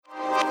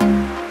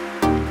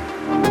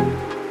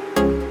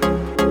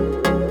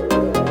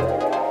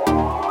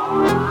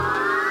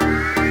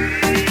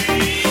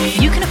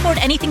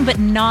but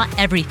not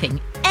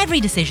everything.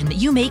 Every decision that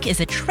you make is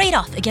a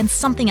trade-off against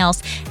something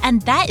else, and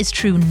that is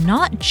true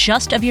not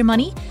just of your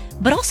money,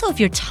 but also of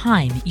your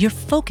time, your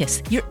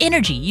focus, your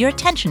energy, your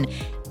attention,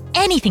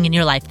 anything in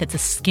your life that's a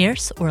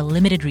scarce or a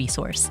limited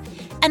resource.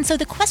 And so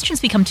the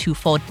questions become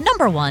twofold.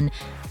 Number one,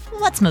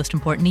 what's most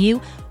important to you?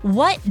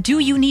 What do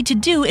you need to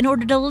do in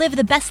order to live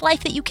the best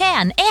life that you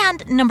can?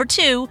 And number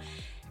two,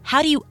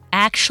 how do you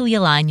actually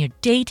align your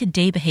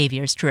day-to-day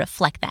behaviors to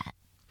reflect that?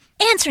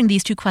 Answering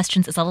these two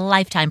questions is a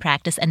lifetime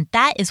practice, and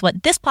that is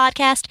what this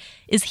podcast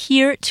is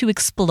here to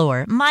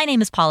explore. My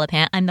name is Paula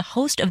Pant. I'm the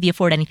host of the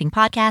Afford Anything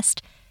podcast.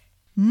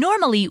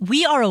 Normally,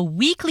 we are a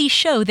weekly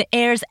show that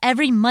airs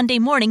every Monday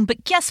morning,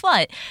 but guess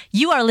what?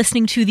 You are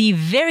listening to the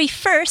very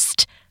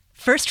first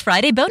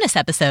Friday bonus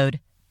episode.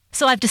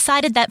 So I've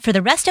decided that for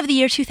the rest of the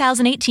year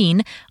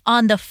 2018,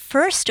 on the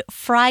first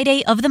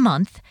Friday of the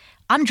month,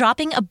 I'm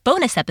dropping a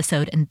bonus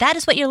episode, and that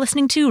is what you're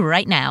listening to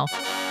right now.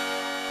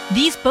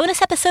 These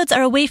bonus episodes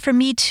are a way for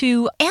me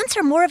to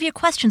answer more of your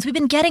questions. We've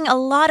been getting a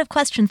lot of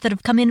questions that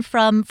have come in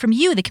from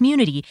you, the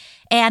community,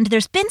 and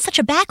there's been such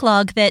a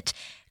backlog that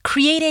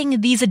creating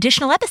these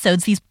additional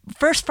episodes, these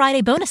first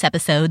Friday bonus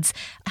episodes,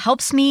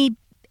 helps me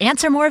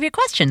answer more of your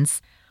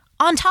questions.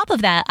 On top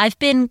of that, I've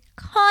been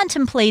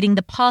contemplating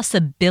the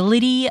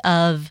possibility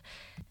of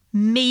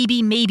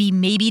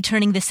maybe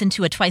turning this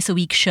into a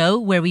twice-a-week show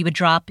where we would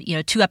drop,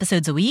 2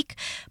 episodes a week.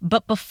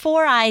 But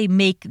before I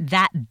make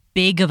that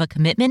big of a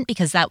commitment,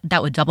 because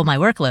that would double my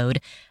workload,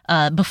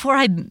 before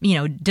I,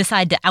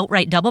 decide to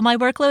outright double my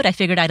workload, I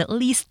figured I'd at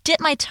least dip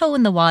my toe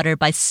in the water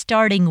by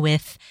starting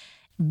with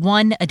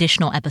 1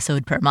 additional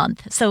episode per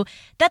month. So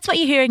that's what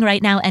you're hearing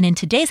right now. And in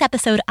today's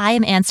episode, I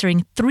am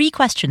answering 3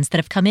 questions that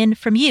have come in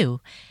from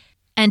you.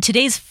 And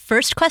today's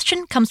first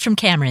question comes from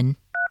Cameron.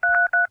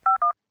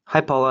 Hi,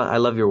 Paula. I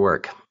love your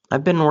work.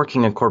 I've been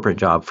working a corporate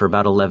job for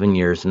about 11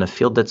 years in a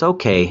field that's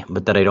okay,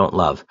 but that I don't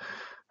love.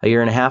 A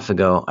year and a half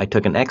ago, I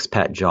took an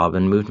expat job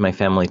and moved my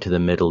family to the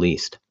Middle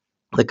East.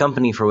 The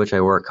company for which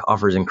I work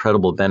offers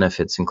incredible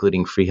benefits,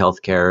 including free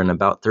healthcare and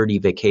about 30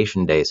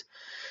 vacation days,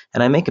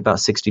 and I make about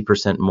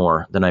 60%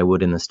 more than I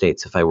would in the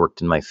States if I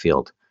worked in my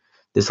field.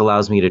 This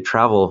allows me to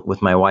travel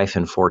with my wife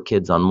and 4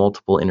 kids on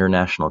multiple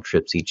international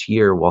trips each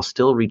year while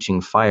still reaching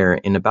FIRE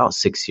in about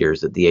 6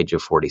 years at the age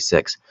of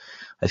 46.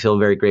 I feel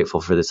very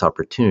grateful for this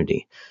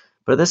opportunity.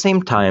 But at the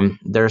same time,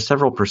 there are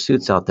several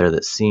pursuits out there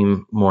that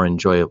seem more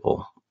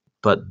enjoyable,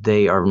 but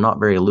they are not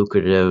very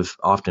lucrative,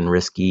 often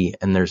risky,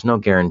 and there's no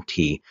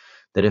guarantee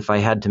that if I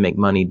had to make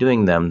money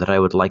doing them, that I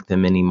would like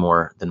them any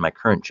more than my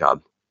current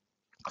job.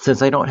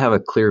 Since I don't have a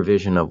clear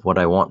vision of what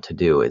I want to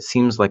do, it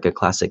seems like a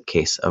classic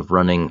case of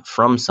running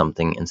from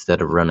something instead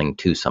of running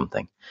to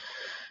something.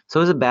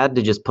 So is it bad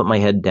to just put my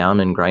head down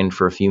and grind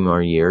for a few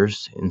more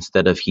years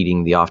instead of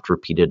heeding the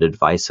oft-repeated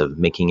advice of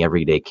making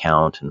every day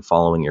count and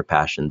following your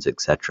passions,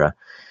 etc.?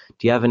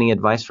 Do you have any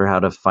advice for how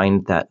to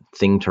find that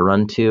thing to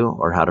run to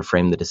or how to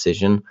frame the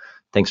decision?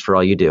 Thanks for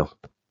all you do.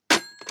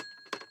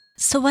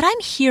 So what I'm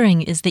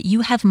hearing is that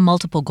you have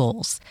multiple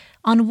goals.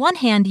 On one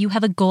hand, you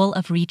have a goal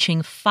of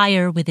reaching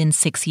FIRE within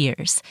 6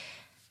 years.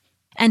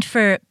 And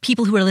for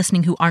people who are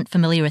listening who aren't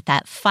familiar with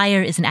that,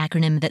 FIRE is an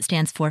acronym that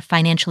stands for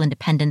Financial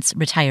Independence,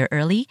 Retire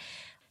Early.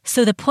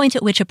 So the point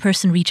at which a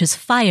person reaches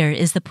FIRE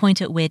is the point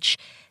at which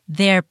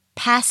their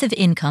passive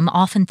income,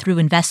 often through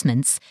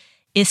investments,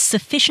 is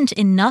sufficient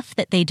enough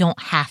that they don't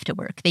have to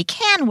work. They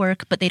can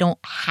work, but they don't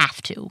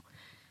have to.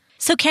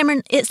 So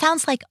Cameron, it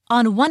sounds like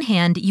on one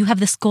hand, you have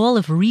this goal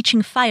of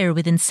reaching FIRE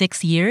within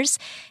 6 years,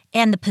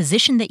 and the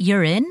position that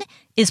you're in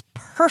is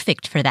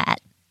perfect for that.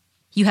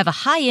 You have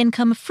a high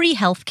income, free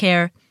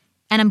healthcare,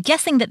 and I'm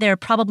guessing that there are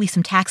probably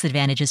some tax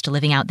advantages to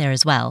living out there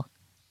as well.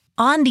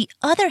 On the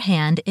other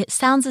hand, it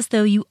sounds as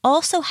though you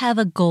also have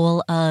a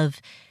goal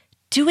of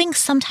doing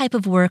some type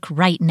of work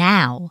right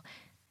now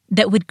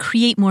that would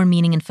create more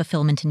meaning and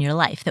fulfillment in your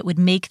life, that would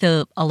make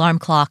the alarm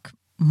clock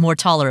more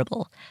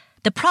tolerable.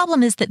 The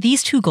problem is that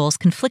these 2 goals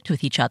conflict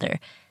with each other.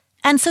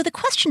 And so the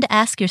question to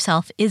ask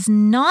yourself is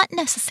not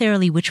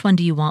necessarily which one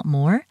do you want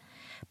more,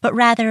 but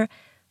rather,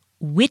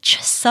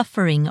 which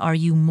suffering are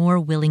you more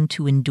willing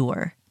to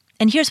endure?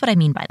 And here's what I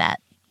mean by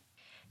that.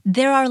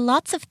 There are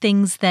lots of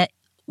things that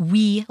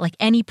we, like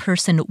any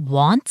person,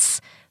 wants,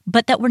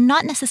 but that we're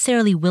not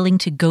necessarily willing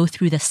to go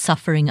through the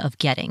suffering of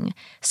getting.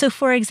 So,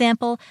 for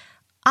example,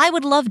 I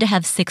would love to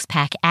have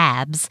 6-pack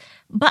abs,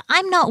 but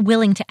I'm not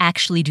willing to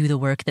actually do the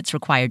work that's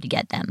required to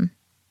get them.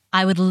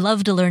 I would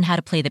love to learn how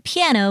to play the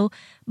piano,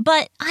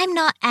 but I'm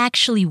not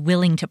actually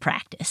willing to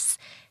practice.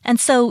 And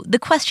so the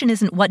question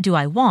isn't what do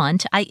I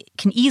want? I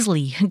can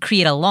easily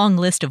create a long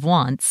list of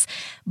wants,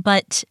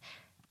 but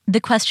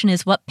the question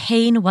is what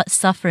pain, what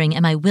suffering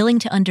am I willing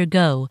to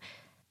undergo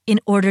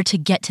in order to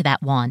get to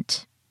that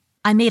want?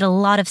 I made a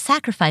lot of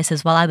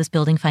sacrifices while I was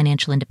building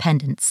financial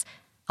independence.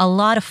 A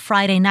lot of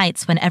Friday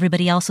nights when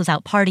everybody else was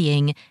out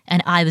partying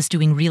and I was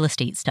doing real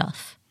estate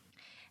stuff.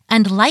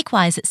 And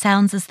likewise, it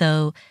sounds as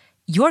though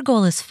your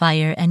goal is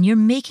FIRE and you're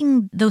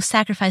making those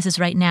sacrifices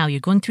right now. You're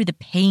going through the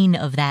pain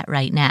of that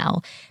right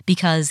now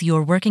because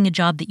you're working a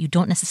job that you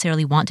don't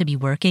necessarily want to be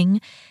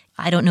working.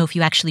 I don't know if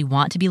you actually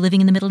want to be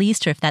living in the Middle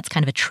East or if that's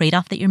kind of a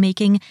trade-off that you're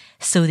making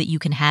so that you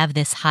can have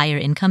this higher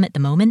income at the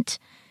moment.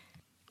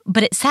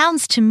 But it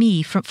sounds to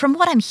me, from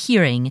what I'm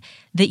hearing,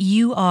 that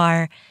you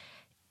are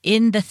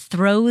in the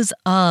throes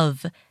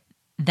of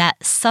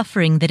that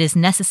suffering that is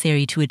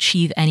necessary to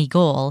achieve any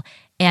goal.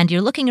 And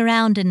you're looking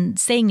around and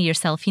saying to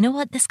yourself, you know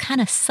what, this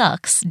kind of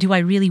sucks. Do I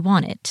really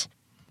want it?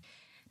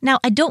 Now,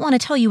 I don't want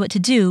to tell you what to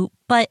do,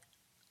 but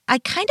I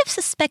kind of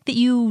suspect that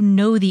you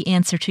know the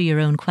answer to your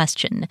own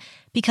question,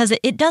 because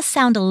it does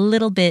sound a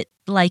little bit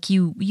like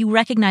you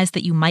recognize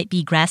that you might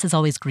be grass is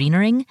always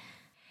greenering.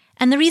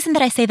 And the reason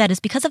that I say that is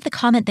because of the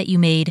comment that you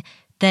made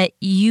that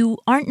you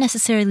aren't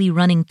necessarily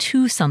running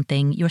to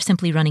something, you're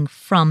simply running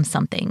from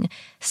something.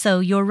 So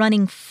you're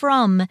running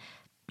from,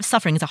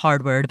 suffering is a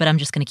hard word, but I'm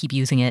just going to keep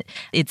using it.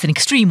 It's an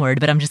extreme word,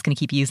 but I'm just going to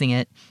keep using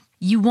it.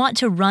 You want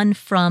to run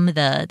from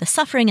the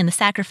suffering and the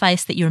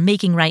sacrifice that you're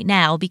making right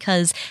now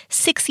because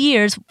 6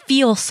 years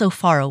feels so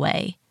far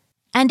away.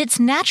 And it's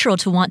natural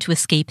to want to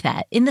escape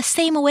that in the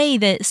same way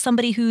that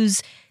somebody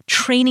who's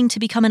training to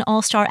become an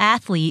all-star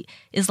athlete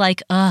is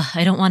like,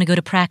 I don't want to go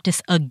to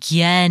practice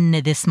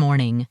again this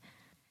morning.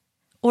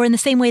 Or in the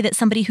same way that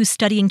somebody who's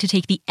studying to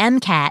take the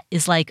MCAT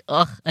is like,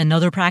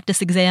 another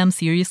practice exam,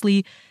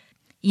 seriously?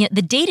 You know,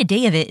 the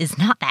day-to-day of it is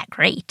not that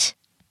great.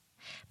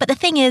 But the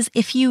thing is,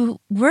 if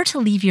you were to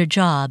leave your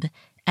job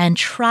and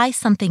try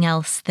something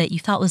else that you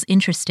thought was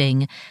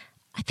interesting,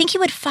 I think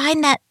you would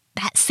find that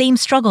same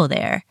struggle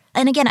there.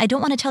 And again, I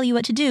don't want to tell you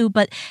what to do,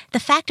 but the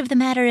fact of the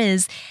matter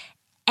is,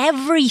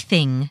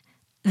 everything,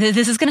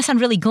 this is going to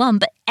sound really glum,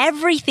 but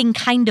everything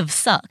kind of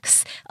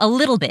sucks a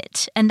little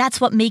bit. And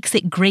that's what makes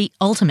it great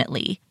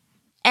ultimately.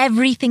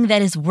 Everything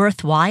that is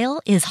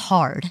worthwhile is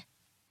hard.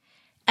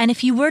 And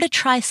if you were to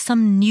try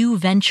some new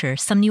venture,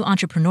 some new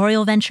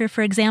entrepreneurial venture,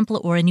 for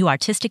example, or a new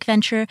artistic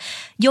venture,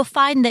 you'll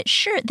find that,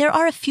 sure, there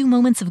are a few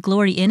moments of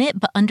glory in it,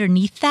 but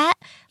underneath that,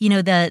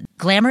 the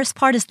glamorous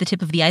part is the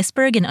tip of the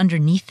iceberg, and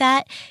underneath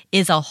that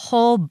is a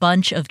whole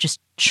bunch of just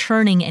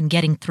churning and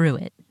getting through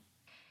it.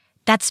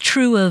 That's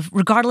true of,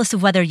 regardless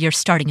of whether you're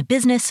starting a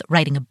business,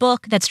 writing a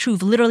book, that's true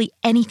of literally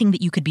anything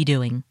that you could be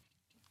doing.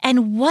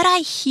 And what I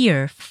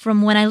hear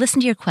from when I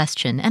listen to your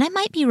question, and I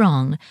might be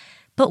wrong,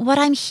 but what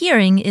I'm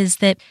hearing is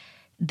that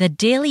the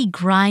daily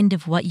grind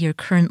of what you're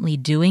currently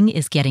doing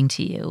is getting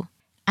to you.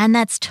 And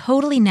that's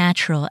totally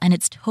natural and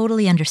it's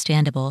totally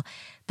understandable.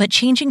 But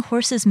changing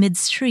horses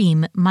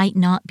midstream might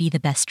not be the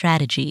best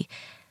strategy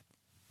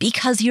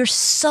because you're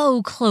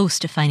so close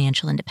to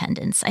financial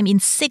independence. I mean,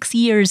 6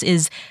 years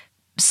is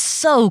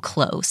so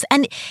close.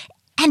 And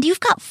you've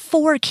got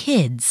 4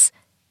 kids.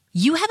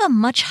 You have a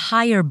much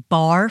higher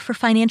bar for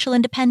financial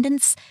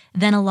independence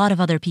than a lot of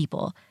other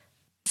people.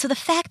 So the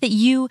fact that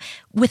you,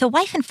 with a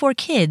wife and 4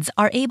 kids,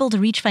 are able to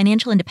reach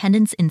financial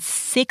independence in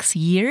 6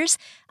 years,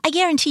 I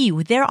guarantee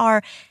you there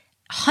are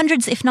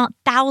hundreds, if not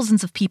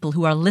thousands of people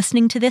who are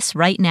listening to this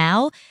right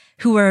now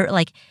who are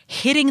like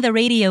hitting the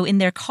radio in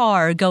their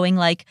car going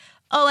like,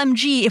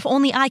 OMG, if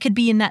only I could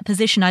be in that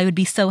position, I would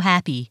be so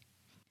happy.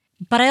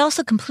 But I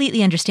also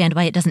completely understand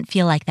why it doesn't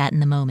feel like that in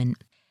the moment.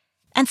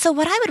 And so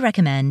what I would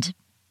recommend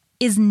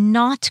is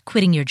not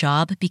quitting your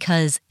job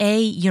because A,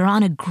 you're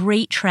on a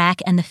great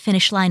track and the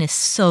finish line is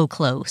so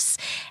close.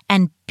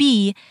 And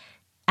B,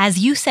 as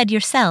you said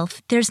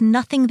yourself, there's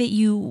nothing that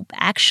you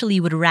actually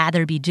would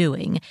rather be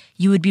doing.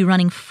 You would be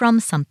running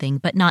from something,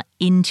 but not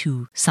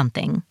into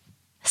something.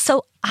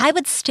 So I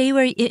would stay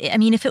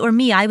if it were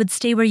me, I would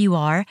stay where you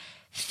are,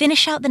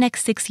 finish out the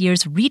next 6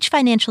 years, reach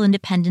financial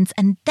independence,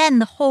 and then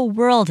the whole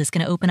world is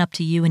going to open up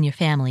to you and your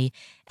family.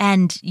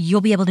 And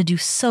you'll be able to do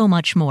so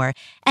much more.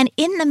 And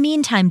in the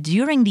meantime,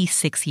 during these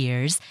 6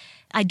 years,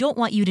 I don't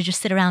want you to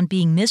just sit around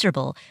being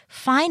miserable.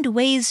 Find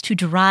ways to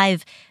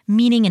derive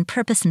meaning and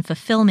purpose and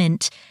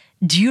fulfillment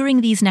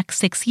during these next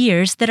 6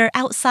 years that are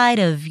outside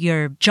of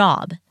your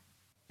job.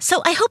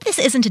 So I hope this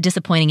isn't a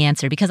disappointing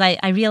answer because I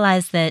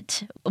realize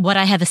that what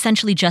I have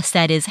essentially just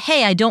said is,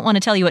 hey, I don't want to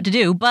tell you what to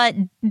do, but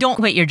don't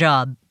quit your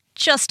job.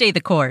 Just stay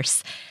the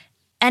course.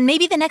 And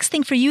maybe the next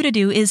thing for you to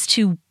do is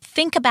to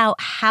think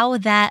about how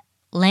that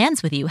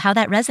lands with you, how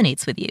that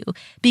resonates with you.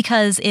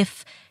 Because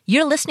if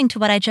you're listening to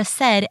what I just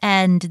said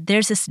and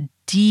there's this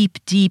deep,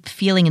 deep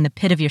feeling in the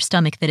pit of your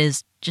stomach that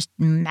is just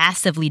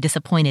massively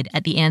disappointed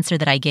at the answer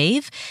that I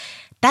gave,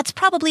 that's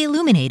probably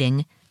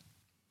illuminating.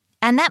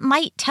 And that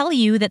might tell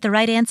you that the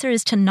right answer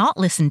is to not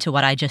listen to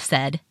what I just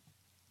said.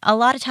 A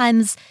lot of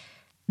times,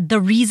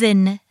 the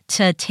reason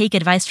to take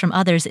advice from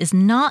others is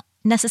not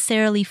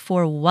necessarily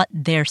for what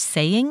they're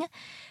saying,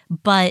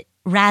 but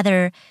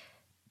rather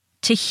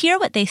to hear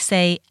what they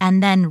say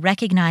and then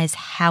recognize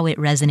how it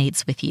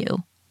resonates with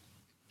you.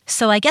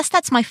 So I guess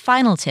that's my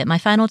final tip. My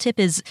final tip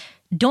is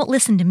don't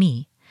listen to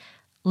me.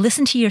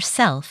 Listen to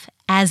yourself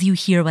as you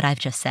hear what I've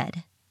just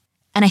said.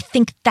 And I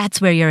think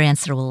that's where your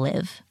answer will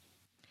live.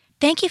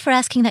 Thank you for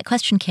asking that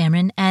question,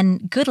 Cameron,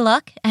 and good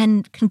luck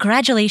and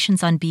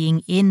congratulations on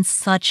being in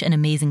such an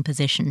amazing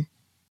position.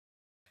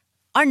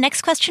 Our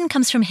next question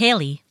comes from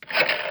Haley.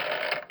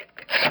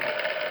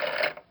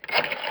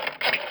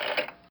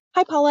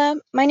 Hi, Paula.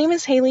 My name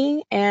is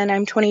Haley, and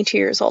I'm 22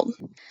 years old.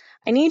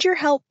 I need your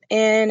help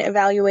in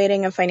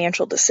evaluating a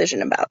financial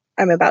decision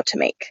I'm about to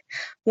make.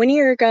 1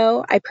 year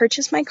ago, I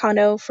purchased my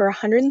condo for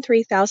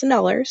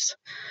 $103,000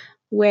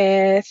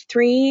 with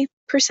 3%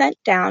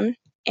 down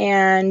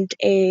and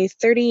a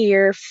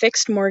 30-year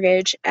fixed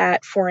mortgage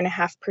at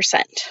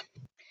 4.5%.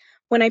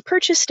 When I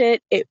purchased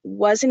it, it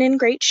wasn't in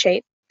great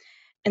shape.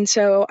 And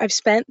so I've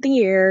spent the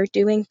year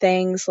doing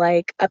things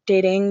like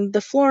updating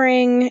the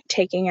flooring,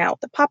 taking out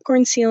the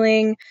popcorn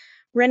ceiling,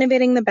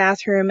 renovating the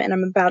bathroom, and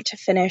I'm about to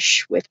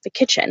finish with the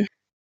kitchen.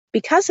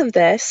 Because of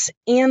this,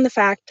 and the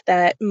fact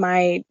that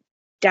my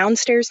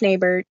downstairs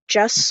neighbor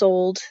just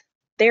sold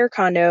their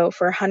condo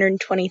for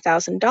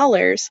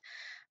 $120,000,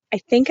 I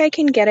think I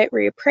can get it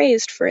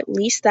reappraised for at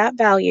least that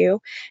value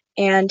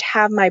and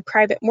have my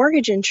private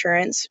mortgage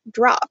insurance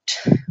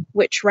dropped,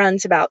 which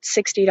runs about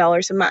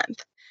 $60 a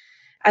month.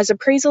 As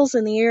appraisals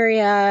in the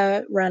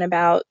area run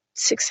about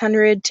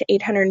 $600 to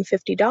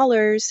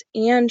 $850,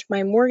 and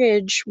my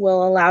mortgage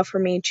will allow for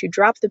me to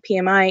drop the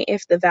PMI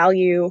if the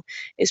value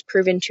is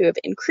proven to have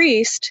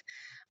increased,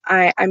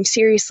 I'm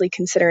seriously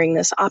considering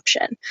this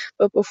option.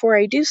 But before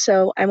I do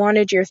so, I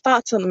wanted your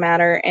thoughts on the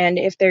matter and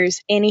if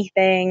there's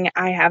anything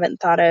I haven't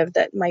thought of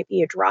that might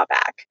be a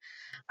drawback.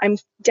 I'm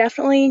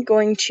definitely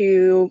going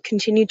to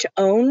continue to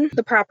own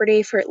the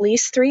property for at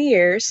least 3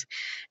 years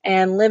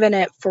and live in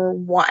it for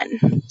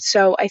 1.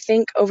 So I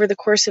think over the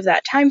course of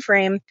that time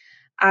frame,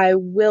 I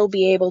will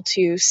be able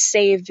to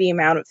save the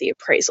amount of the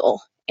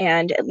appraisal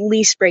and at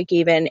least break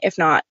even, if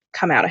not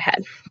come out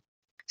ahead.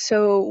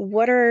 So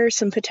what are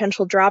some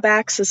potential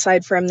drawbacks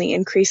aside from the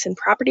increase in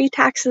property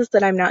taxes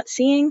that I'm not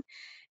seeing?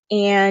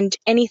 And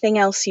anything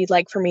else you'd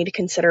like for me to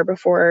consider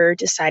before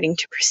deciding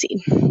to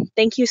proceed.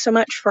 Thank you so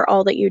much for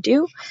all that you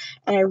do,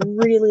 and I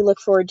really look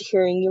forward to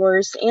hearing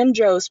yours and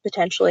Joe's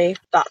potentially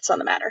thoughts on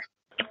the matter.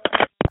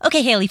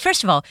 Okay, Haley,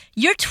 first of all,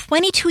 you're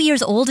 22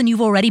 years old and you've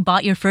already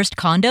bought your first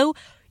condo?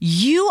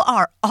 You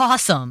are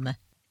awesome.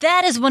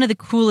 That is one of the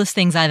coolest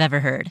things I've ever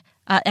heard.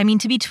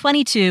 To be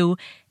 22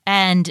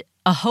 and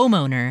a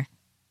homeowner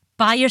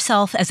by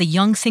yourself as a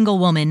young single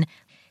woman,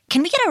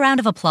 can we get a round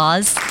of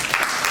applause?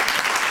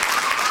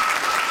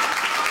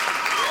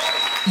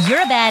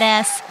 You're a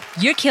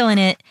badass. You're killing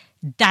it.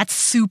 That's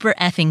super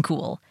effing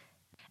cool.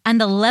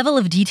 And the level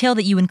of detail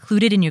that you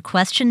included in your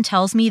question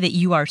tells me that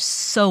you are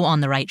so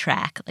on the right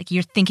track. Like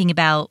you're doing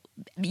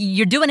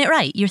it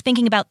right. You're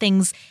thinking about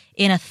things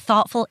in a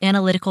thoughtful,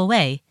 analytical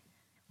way.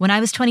 When I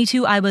was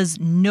 22, I was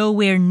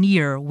nowhere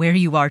near where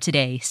you are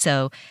today.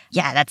 So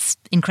yeah, that's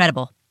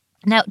incredible.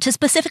 Now, to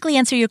specifically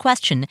answer your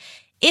question,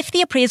 if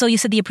you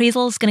said the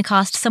appraisal is going to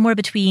cost somewhere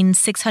between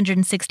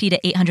 $660 to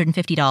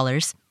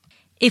 $850.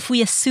 If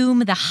we assume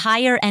the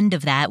higher end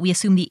of that, we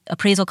assume the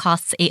appraisal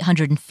costs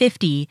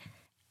 $850,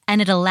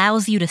 and it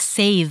allows you to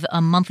save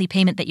a monthly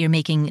payment that you're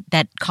making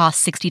that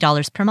costs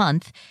 $60 per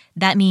month,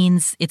 that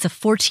means it's a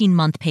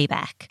 14-month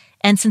payback.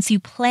 And since you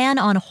plan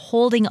on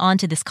holding on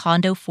to this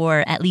condo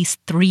for at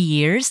least 3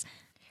 years,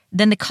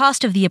 then the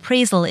cost of the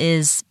appraisal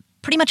is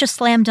pretty much a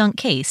slam dunk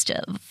case,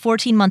 a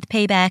 14-month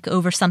payback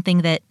over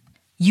something that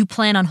you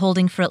plan on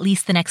holding for at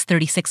least the next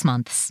 36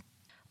 months.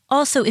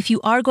 Also, if you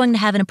are going to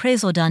have an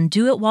appraisal done,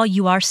 do it while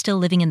you are still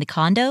living in the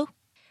condo,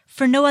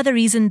 for no other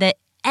reason that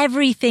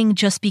everything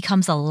just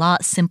becomes a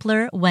lot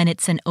simpler when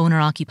it's an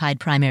owner-occupied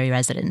primary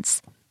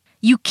residence.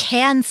 You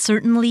can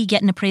certainly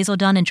get an appraisal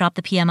done and drop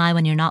the PMI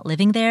when you're not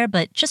living there,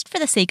 but just for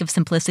the sake of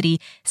simplicity,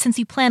 since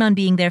you plan on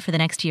being there for the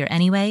next year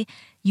anyway,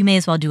 you may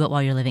as well do it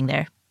while you're living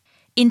there.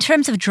 In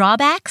terms of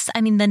drawbacks,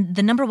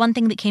 the number one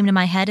thing that came to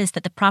my head is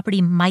that the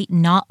property might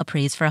not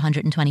appraise for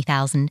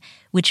 $120,000,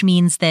 which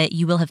means that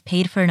you will have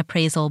paid for an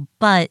appraisal,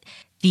 but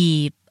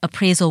the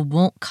appraisal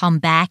won't come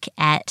back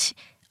at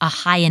a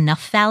high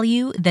enough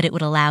value that it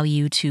would allow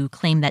you to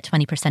claim that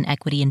 20%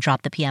 equity and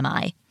drop the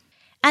PMI.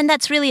 And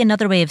that's really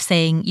another way of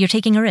saying you're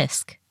taking a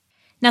risk.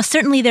 Now,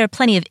 certainly there are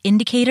plenty of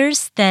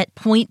indicators that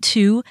point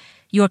to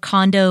your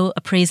condo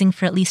appraising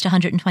for at least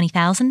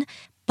 $120,000,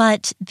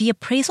 but the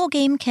appraisal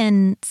game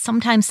can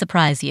sometimes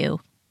surprise you.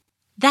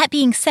 That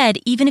being said,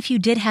 even if you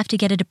did have to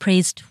get it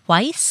appraised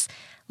twice,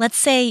 let's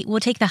say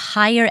we'll take the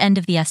higher end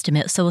of the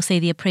estimate, so we'll say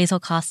the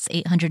appraisal costs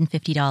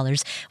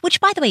 $850,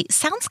 which, by the way,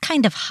 sounds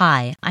kind of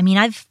high.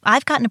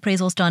 I've gotten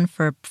appraisals done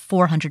for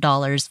 $400,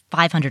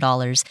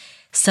 $500,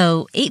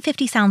 so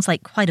 $850 sounds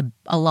like quite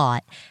a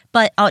lot.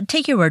 But I'll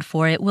take your word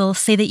for it. We'll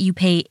say that you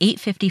pay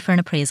 $850 for an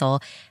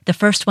appraisal. The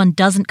first one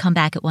doesn't come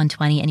back at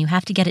 $120, and you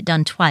have to get it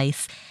done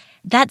twice.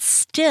 That's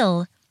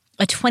still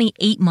a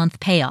 28-month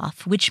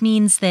payoff, which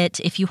means that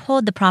if you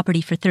hold the property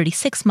for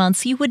 36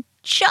 months, you would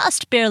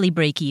just barely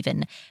break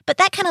even. But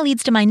that kind of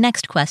leads to my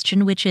next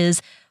question, which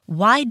is,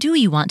 why do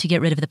you want to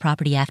get rid of the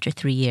property after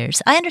 3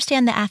 years? I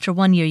understand that after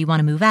 1 year you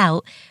want to move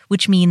out,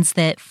 which means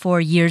that for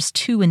years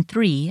 2 and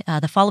 3,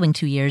 the following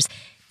 2 years,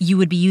 you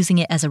would be using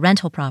it as a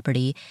rental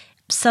property.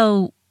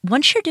 So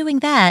once you're doing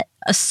that,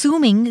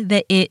 assuming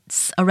that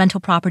it's a rental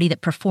property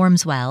that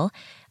performs well,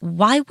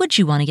 why would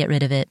you want to get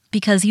rid of it?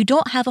 Because you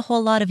don't have a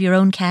whole lot of your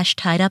own cash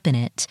tied up in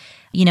it.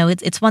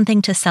 It's one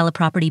thing to sell a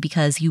property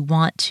because you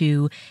want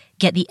to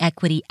get the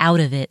equity out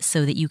of it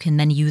so that you can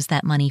then use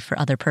that money for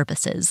other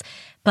purposes.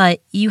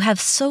 But you have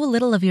so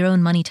little of your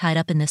own money tied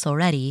up in this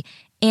already,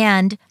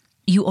 and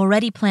you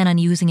already plan on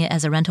using it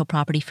as a rental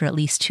property for at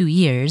least 2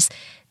 years,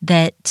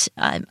 that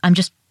I'm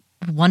just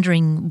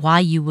wondering why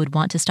you would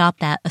want to stop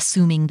that,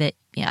 assuming that,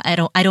 I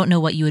don't know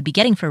what you would be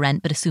getting for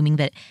rent, but assuming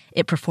that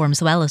it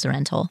performs well as a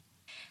rental.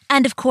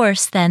 And of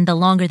course, then the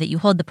longer that you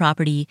hold the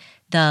property,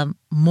 the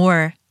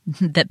more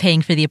that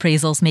paying for the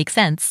appraisals makes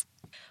sense.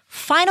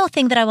 Final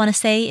thing that I want to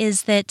say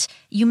is that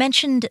you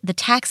mentioned the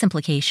tax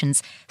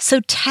implications.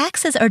 So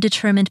taxes are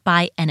determined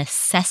by an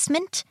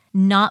assessment,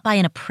 not by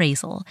an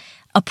appraisal.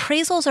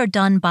 Appraisals are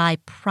done by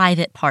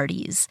private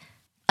parties.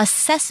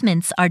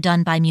 Assessments are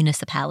done by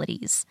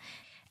municipalities.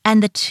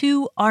 And the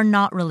two are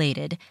not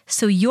related.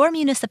 So your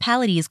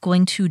municipality is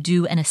going to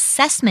do an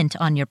assessment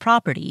on your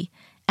property,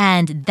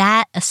 and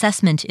that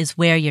assessment is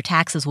where your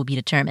taxes will be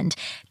determined.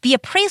 The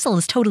appraisal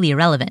is totally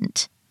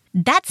irrelevant.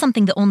 That's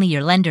something that only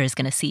your lender is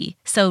going to see,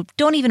 so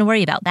don't even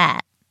worry about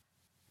that.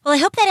 Well, I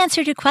hope that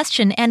answered your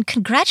question, and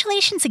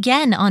congratulations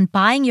again on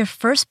buying your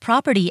first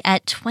property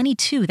at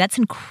 22. That's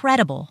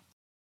incredible.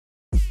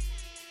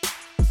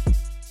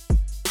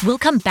 We'll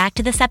come back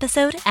to this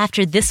episode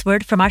after this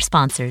word from our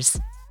sponsors.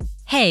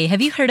 Hey,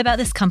 have you heard about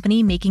this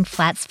company making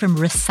flats from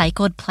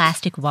recycled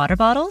plastic water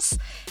bottles?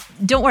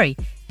 Don't worry,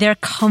 they're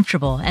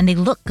comfortable and they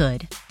look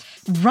good.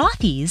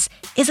 Rothy's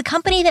is a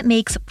company that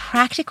makes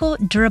practical,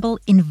 durable,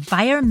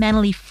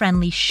 environmentally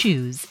friendly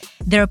shoes.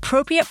 They're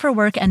appropriate for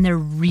work and they're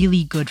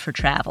really good for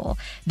travel.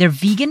 They're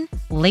vegan,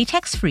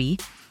 latex-free.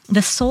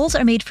 The soles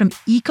are made from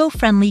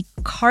eco-friendly,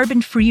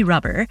 carbon-free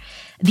rubber.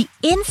 The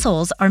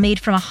insoles are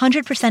made from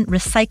 100%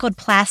 recycled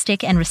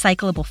plastic and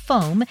recyclable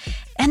foam.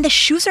 And the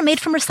shoes are made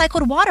from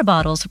recycled water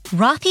bottles.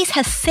 Rothy's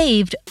has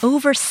saved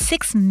over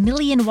 6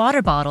 million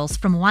water bottles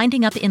from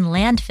winding up in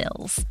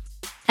landfills.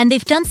 And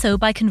they've done so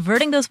by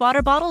converting those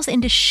water bottles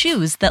into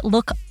shoes that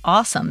look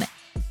awesome.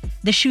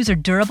 The shoes are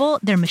durable,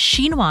 they're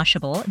machine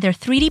washable, they're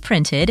 3D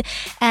printed,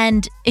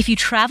 and if you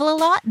travel a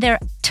lot, they're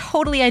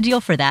totally ideal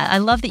for that. I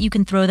love that you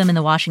can throw them in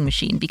the washing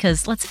machine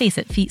because, let's face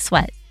it, feet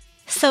sweat.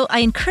 So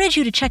I encourage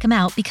you to check them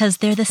out because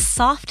they're the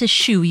softest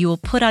shoe you will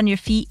put on your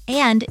feet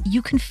and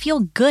you can feel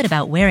good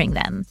about wearing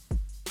them.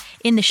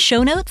 In the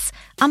show notes,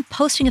 I'm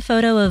posting a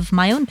photo of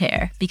my own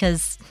pair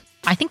because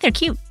I think they're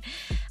cute.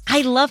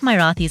 I love my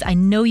Rothy's. I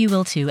know you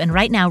will too. And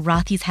right now,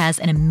 Rothy's has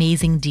an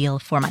amazing deal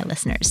for my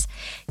listeners.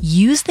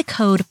 Use the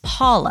code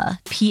PAULA,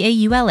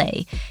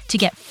 P-A-U-L-A, to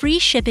get free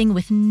shipping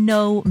with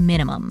no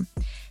minimum.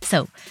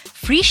 So,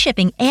 free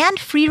shipping and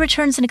free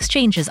returns and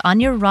exchanges on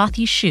your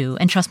Rothy's shoe,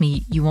 and trust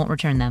me, you won't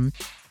return them.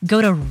 Go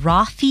to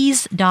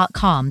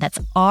rothys.com, that's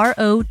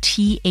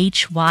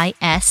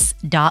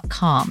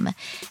ROTHYS.com,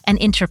 and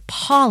enter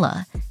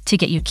Paula to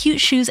get your cute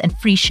shoes and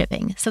free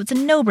shipping. So it's a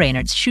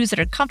no-brainer. It's shoes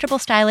that are comfortable,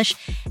 stylish,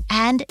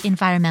 and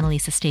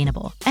environmentally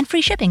sustainable. And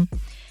free shipping.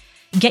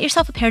 Get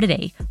yourself a pair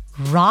today.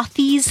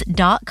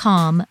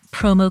 Rothys.com,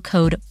 promo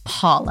code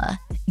Paula.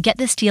 Get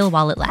this deal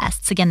while it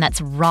lasts. Again,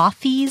 that's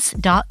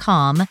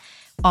rothys.com,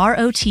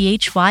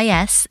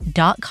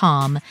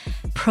 ROTHYS.com,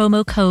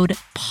 promo code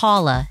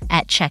Paula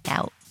at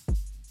checkout.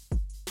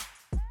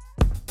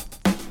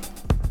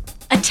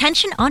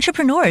 Attention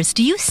entrepreneurs,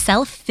 do you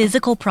sell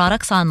physical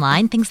products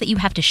online, things that you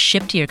have to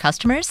ship to your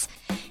customers?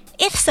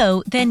 If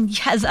so, then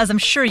as I'm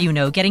sure you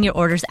know, getting your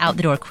orders out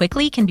the door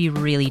quickly can be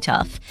really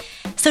tough.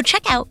 So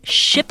check out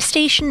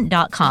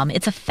ShipStation.com.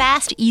 It's a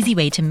fast, easy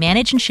way to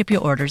manage and ship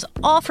your orders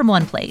all from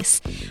one place.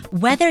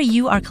 Whether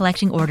you are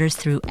collecting orders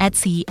through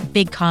Etsy,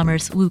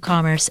 BigCommerce,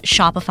 WooCommerce,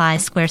 Shopify,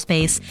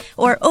 Squarespace,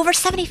 or over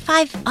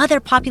 75 other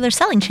popular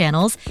selling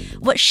channels,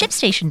 what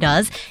ShipStation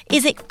does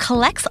is it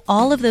collects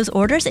all of those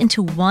orders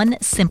into one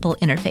simple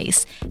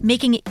interface,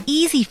 making it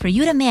easy for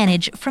you to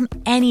manage from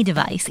any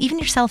device, even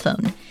your cell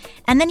phone.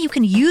 And then you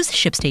can use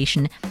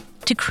ShipStation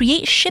to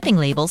create shipping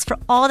labels for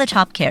all the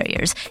top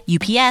carriers,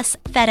 UPS,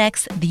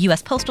 FedEx, the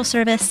US Postal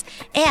Service,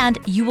 and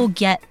you will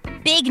get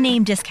big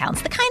name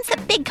discounts, the kinds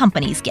that big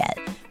companies get.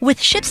 With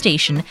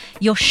ShipStation,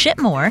 you'll ship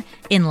more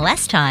in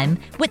less time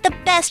with the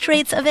best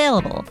rates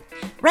available.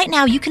 Right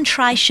now, you can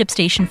try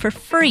ShipStation for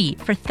free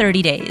for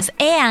 30 days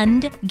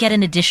and get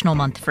an additional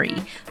month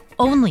free,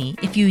 only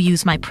if you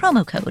use my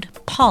promo code,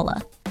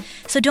 Paula.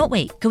 So don't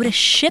wait. Go to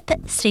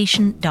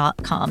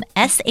ShipStation.com,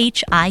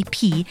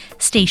 SHIP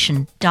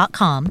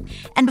station.com,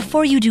 and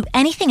before you do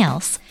anything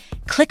else,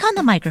 click on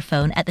the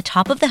microphone at the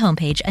top of the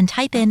homepage and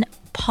type in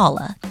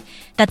Paula.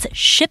 That's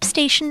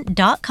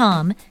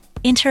ShipStation.com,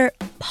 enter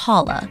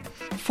Paula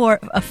for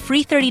a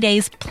free 30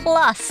 days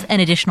plus an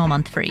additional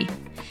month free.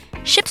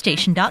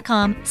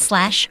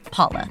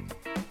 ShipStation.com/Paula.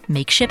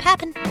 Make ship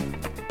happen.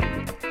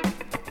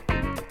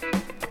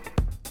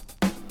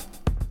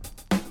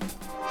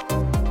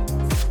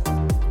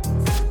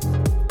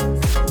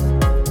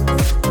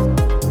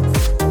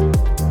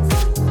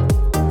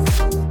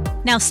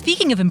 Now,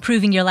 speaking of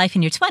improving your life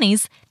in your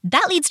 20s,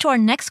 that leads to our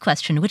next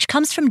question, which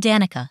comes from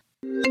Danica.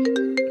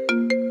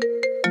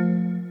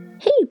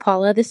 Hey,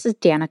 Paula, this is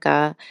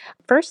Danica.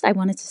 First, I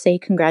wanted to say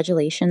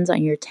congratulations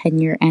on your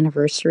 10-year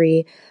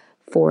anniversary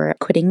for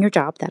quitting your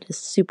job. That is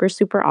super,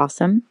 super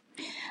awesome.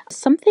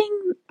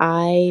 Something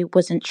I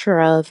wasn't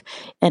sure of,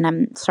 and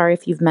I'm sorry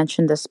if you've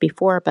mentioned this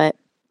before, but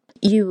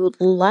you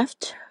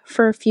left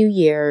for a few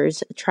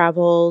years,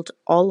 traveled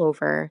all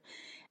over,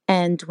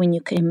 and when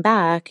you came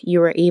back, you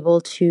were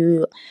able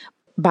to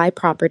buy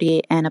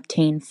property and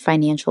obtain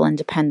financial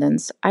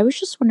independence. I was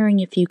just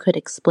wondering if you could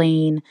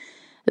explain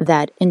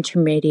that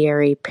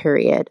intermediary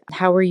period.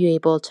 How were you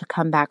able to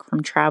come back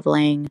from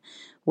traveling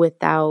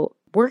without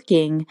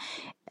working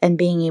and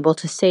being able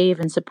to save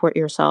and support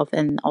yourself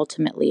and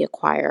ultimately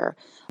acquire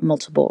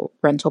multiple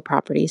rental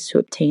properties to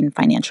obtain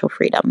financial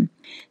freedom?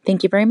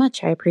 Thank you very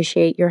much. I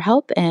appreciate your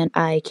help and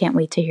I can't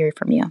wait to hear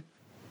from you.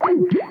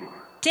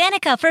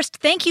 Danica, first,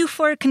 thank you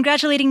for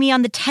congratulating me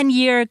on the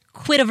 10-year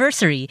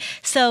quit-iversary.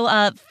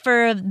 So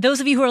for those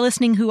of you who are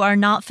listening who are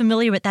not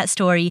familiar with that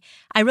story,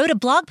 I wrote a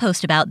blog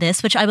post about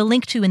this, which I will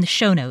link to in the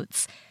show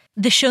notes.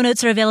 The show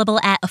notes are available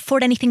at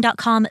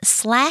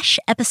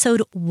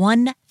affordanything.com/episode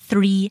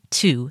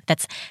 132.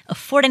 That's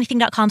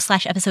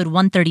affordanything.com/episode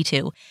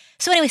 132.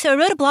 So anyway, I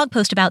wrote a blog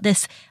post about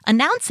this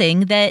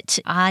announcing that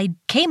I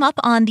came up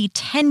on the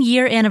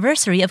 10-year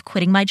anniversary of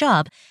quitting my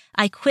job.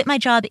 I quit my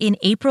job in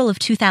April of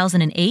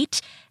 2008,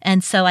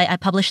 and so I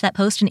published that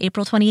post in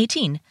April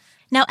 2018.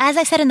 Now, as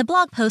I said in the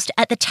blog post,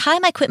 at the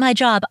time I quit my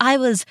job, I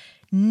was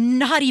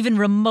not even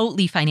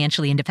remotely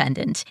financially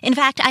independent. In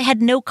fact, I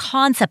had no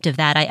concept of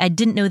that. I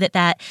didn't know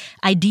that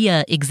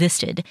idea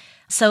existed.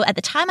 So at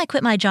the time I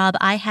quit my job,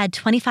 I had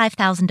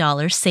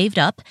 $25,000 saved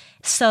up.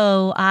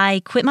 So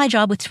I quit my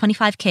job with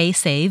 $25K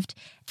saved,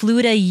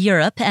 flew to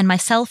Europe, and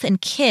myself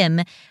and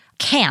Kim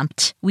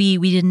camped. We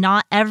did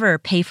not ever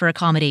pay for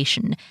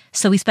accommodation.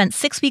 So we spent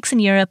 6 weeks in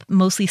Europe,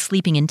 mostly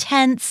sleeping in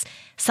tents.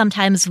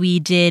 Sometimes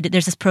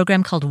there's this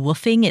program called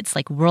WWOOFing. It's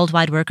like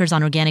Worldwide Workers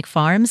on Organic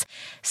Farms.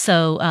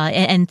 So,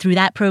 and through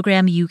that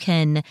program, you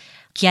can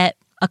get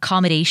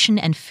accommodation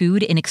and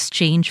food in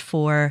exchange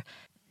for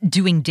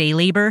doing day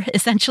labor,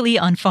 essentially,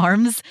 on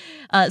farms.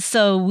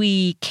 So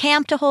we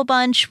camped a whole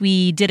bunch.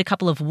 We did a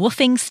couple of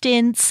WWOOFing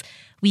stints.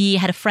 We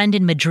had a friend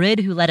in Madrid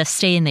who let us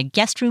stay in the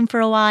guest room for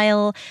a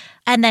while.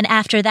 And then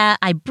after that,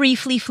 I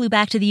briefly flew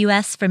back to the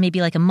U.S. for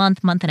maybe like a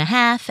month and a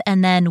half.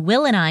 And then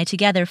Will and I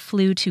together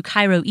flew to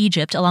Cairo,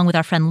 Egypt, along with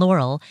our friend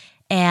Laurel.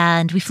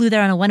 And we flew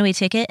there on a one-way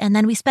ticket. And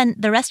then we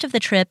spent the rest of the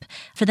trip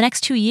for the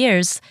next 2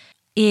 years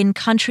in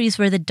countries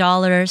where the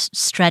dollar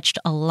stretched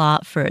a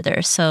lot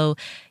further. So,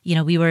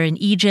 we were in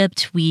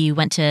Egypt. We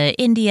went to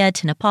India,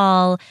 to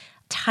Nepal,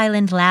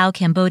 Thailand, Laos,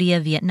 Cambodia,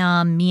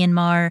 Vietnam,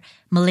 Myanmar,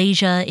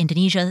 Malaysia,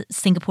 Indonesia,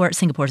 Singapore.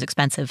 Singapore's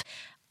expensive.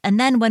 And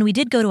then when we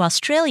did go to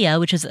Australia,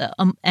 which is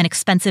an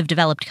expensive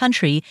developed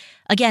country,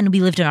 again, we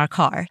lived in our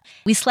car.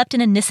 We slept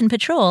in a Nissan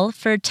Patrol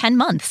for 10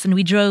 months. And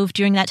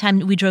during that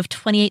time, we drove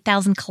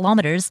 28,000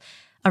 kilometers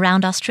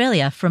around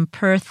Australia, from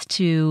Perth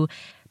to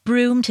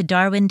Broome to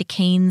Darwin to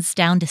Cairns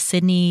down to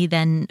Sydney.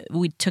 Then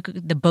we took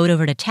the boat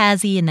over to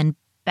Tassie and then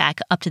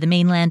back up to the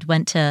mainland,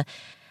 went to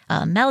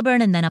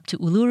Melbourne and then up to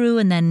Uluru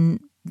and then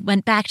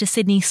went back to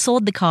Sydney,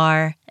 sold the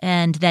car,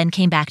 and then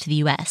came back to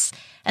the U.S.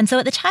 And so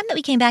at the time that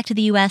we came back to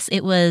the U.S.,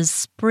 it was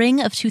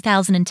spring of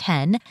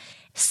 2010.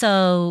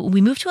 So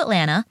we moved to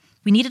Atlanta.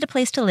 We needed a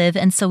place to live,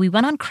 and so we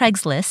went on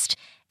Craigslist.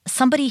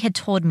 Somebody had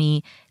told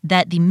me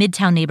that the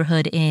Midtown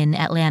neighborhood in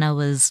Atlanta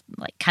was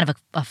like kind of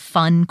a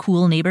fun,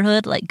 cool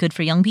neighborhood, like good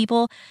for young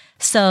people.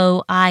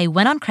 So I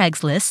went on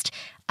Craigslist.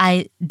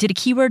 I did a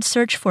keyword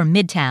search for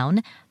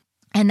Midtown.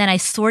 And then I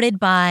sorted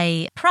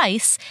by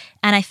price,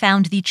 and I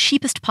found the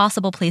cheapest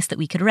possible place that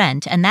we could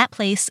rent. And that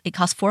place, it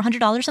cost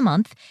 $400 a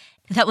month.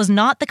 That was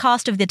not the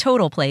cost of the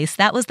total place.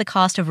 That was the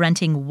cost of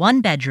renting one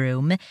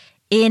bedroom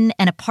in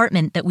an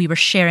apartment that we were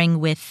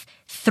sharing with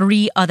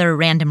 3 other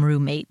random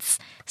roommates.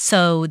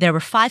 So there were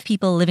 5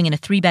 people living in a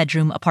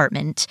 3-bedroom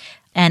apartment.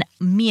 And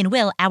me and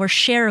Will, our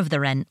share of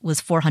the rent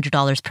was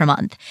 $400 per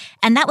month.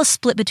 And that was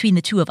split between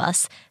the 2 of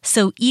us.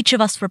 So each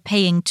of us were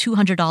paying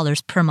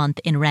 $200 per month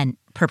in rent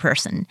per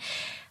person.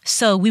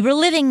 So we were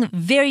living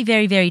very,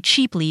 very, very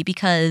cheaply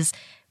because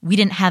we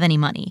didn't have any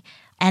money.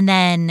 And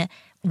then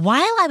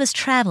while I was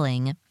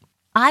traveling,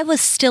 I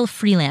was still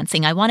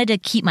freelancing. I wanted to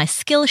keep my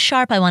skills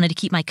sharp. I wanted to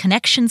keep my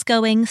connections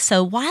going.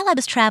 So while I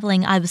was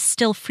traveling, I was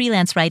still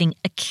freelance writing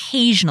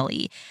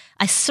occasionally.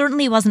 I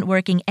certainly wasn't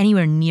working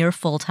anywhere near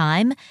full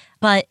time,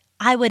 but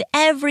I would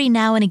every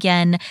now and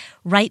again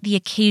write the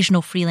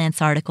occasional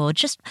freelance article,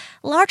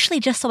 largely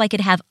just so I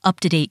could have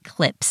up-to-date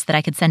clips that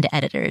I could send to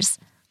editors.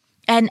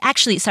 And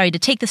actually, sorry, to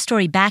take the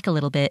story back a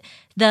little bit,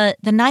 the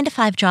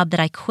 9-to-5 job that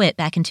I quit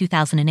back in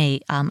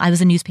 2008, I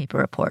was a newspaper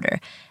reporter.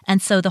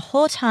 And so the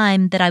whole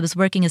time that I was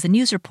working as a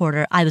news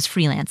reporter, I was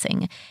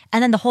freelancing.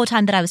 And then the whole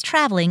time that I was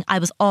traveling, I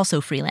was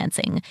also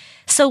freelancing.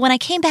 So when I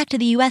came back to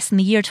the U.S. in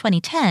the year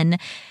 2010,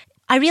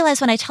 I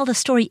realized when I tell the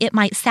story, it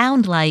might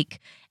sound like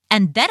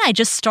And then I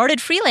just started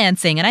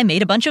freelancing and I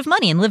made a bunch of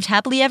money and lived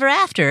happily ever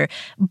after.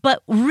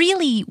 But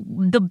really,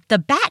 the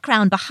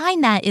background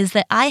behind that is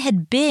that I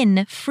had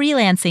been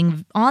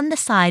freelancing on the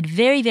side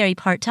very, very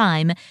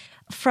part-time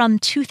from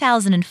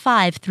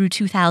 2005 through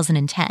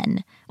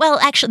 2010. Well,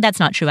 actually, that's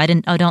not true. I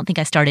don't think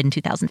I started in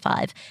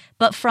 2005.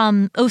 But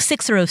from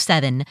 06 or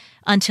 07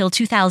 until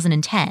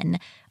 2010,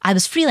 I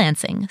was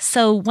freelancing.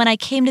 So when I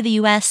came to the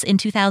US in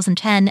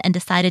 2010 and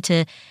decided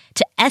to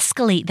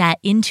escalate that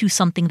into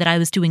something that I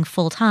was doing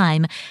full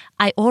time,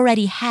 I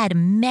already had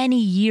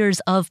many years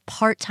of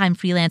part-time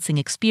freelancing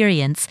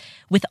experience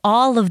with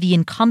all of the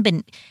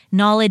incumbent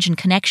knowledge and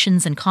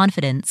connections and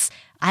confidence.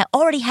 I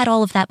already had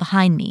all of that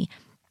behind me.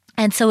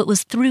 And so it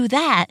was through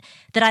that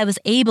I was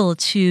able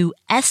to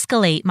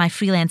escalate my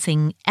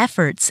freelancing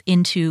efforts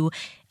into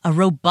a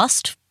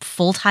robust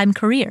full-time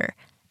career.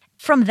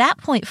 From that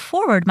point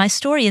forward, my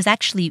story is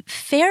actually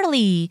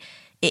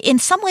in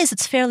some ways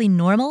it's fairly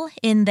normal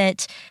in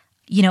that,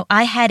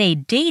 I had a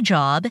day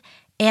job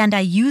and I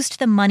used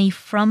the money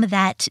from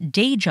that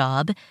day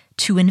job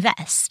to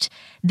invest.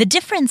 The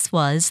difference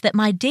was that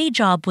my day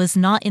job was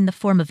not in the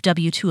form of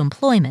W-2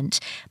 employment.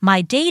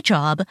 My day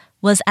job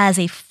was as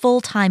a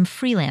full-time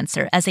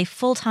freelancer, as a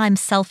full-time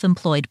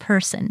self-employed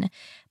person.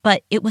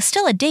 But it was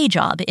still a day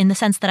job in the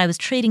sense that I was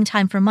trading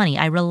time for money.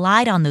 I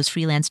relied on those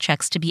freelance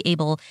checks to be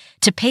able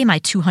to pay my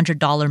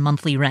 $200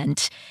 monthly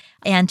rent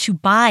and to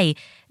buy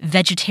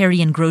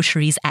vegetarian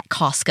groceries at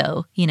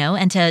Costco,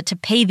 and to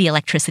pay the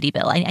electricity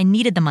bill. I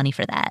needed the money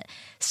for that.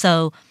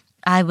 So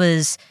I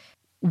was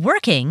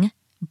working,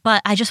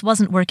 but I just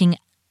wasn't working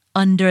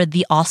under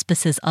the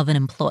auspices of an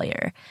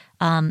employer.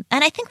 And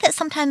I think that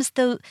sometimes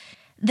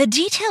the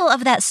detail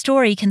of that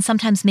story can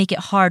sometimes make it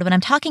hard. When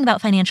I'm talking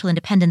about financial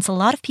independence, a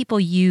lot of people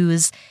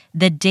use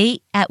the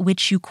date at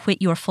which you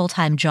quit your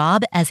full-time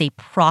job as a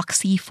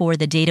proxy for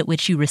the date at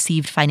which you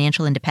received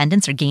financial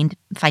independence or gained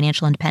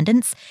financial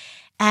independence.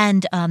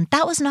 And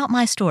that was not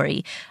my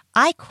story.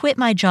 I quit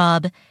my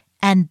job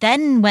and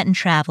then went and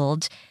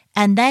traveled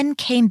and then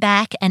came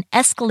back and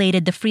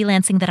escalated the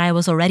freelancing that I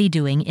was already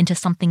doing into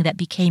something that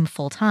became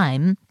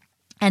full-time.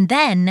 And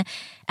then,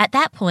 at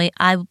that point,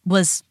 I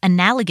was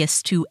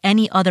analogous to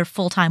any other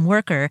full-time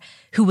worker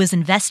who was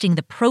investing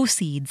the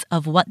proceeds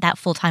of what that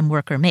full-time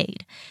worker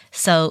made.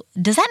 So,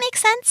 does that make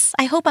sense?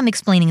 I hope I'm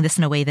explaining this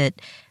in a way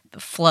that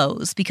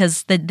flows,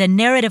 because the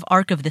narrative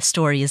arc of this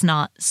story is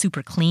not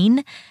super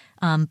clean.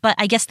 But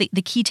I guess the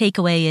key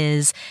takeaway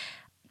is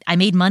I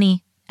made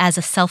money as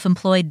a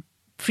self-employed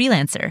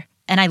freelancer,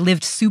 and I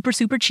lived super,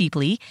 super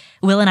cheaply.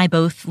 Will and I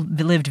both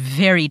lived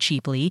very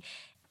cheaply.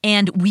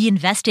 And we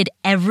invested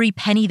every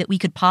penny that we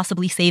could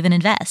possibly save and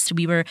invest.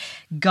 We were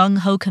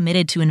gung-ho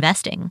committed to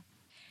investing.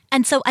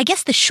 And so I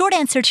guess the short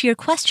answer to your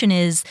question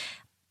is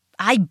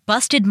I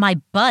busted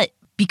my butt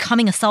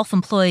becoming a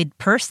self-employed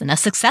person, a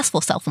successful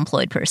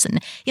self-employed person.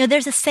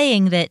 There's a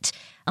saying that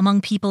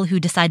among people who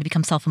decide to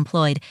become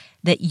self-employed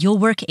that you'll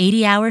work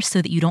 80 hours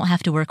so that you don't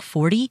have to work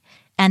 40.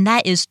 And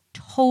that is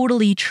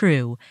totally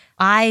true.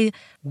 I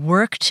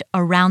worked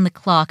around the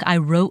clock. I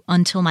wrote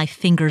until my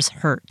fingers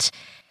hurt,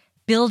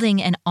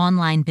 building an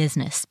online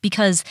business,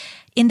 because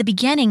in the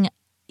beginning,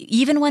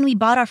 even when we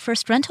bought our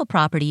first rental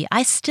property,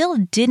 I still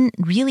didn't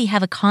really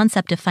have a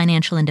concept of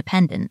financial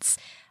independence.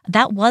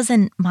 That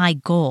wasn't my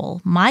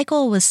goal. My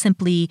goal was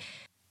simply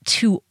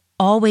to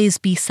always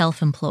be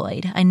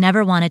self-employed. I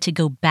never wanted to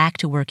go back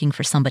to working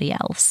for somebody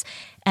else.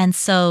 And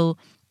so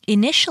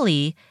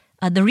initially,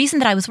 the reason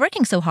that I was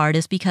working so hard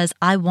is because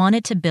I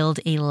wanted to build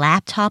a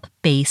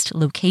laptop-based,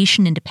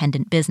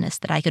 location-independent business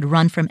that I could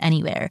run from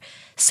anywhere,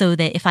 so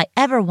that if I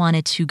ever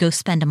wanted to go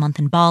spend a month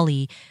in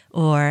Bali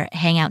or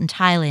hang out in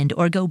Thailand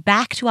or go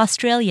back to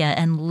Australia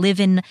and live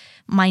in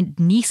my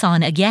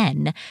Nissan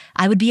again,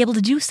 I would be able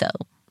to do so.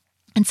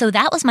 And so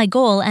that was my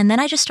goal. And then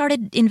I just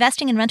started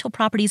investing in rental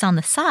properties on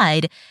the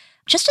side,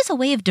 just as a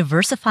way of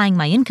diversifying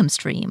my income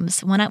streams.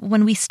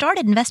 When we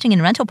started investing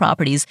in rental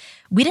properties,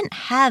 we didn't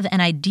have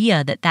an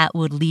idea that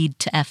would lead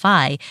to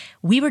FI.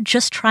 We were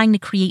just trying to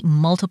create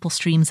multiple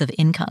streams of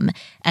income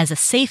as a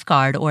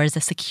safeguard or as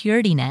a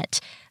security net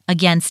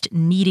against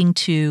needing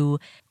to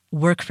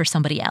work for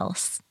somebody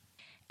else.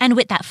 And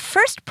with that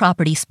first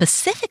property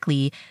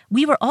specifically,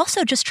 we were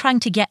also just trying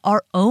to get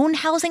our own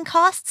housing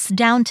costs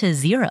down to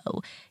zero.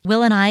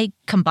 Will and I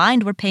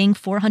combined were paying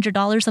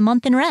 $400 a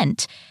month in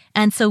rent.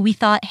 And so we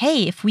thought,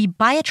 hey, if we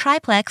buy a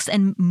triplex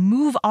and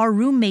move our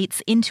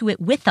roommates into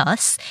it with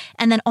us,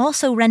 and then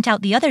also rent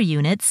out the other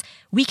units,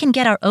 we can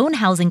get our own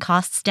housing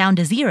costs down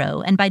to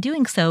zero. And by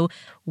doing so,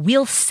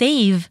 we'll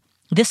save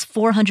this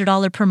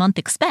 $400 per month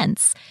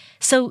expense.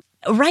 So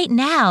right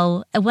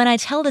now, when I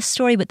tell this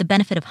story with the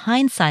benefit of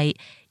hindsight,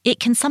 it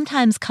can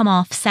sometimes come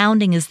off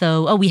sounding as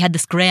though, oh, we had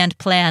this grand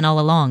plan all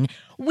along.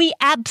 We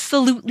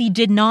absolutely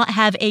did not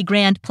have a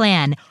grand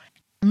plan.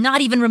 Not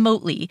even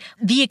remotely.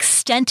 The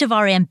extent of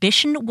our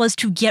ambition was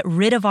to get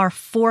rid of our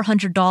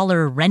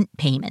 $400 rent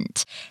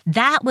payment.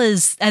 That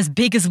was as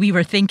big as we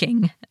were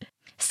thinking.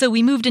 So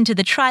we moved into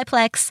the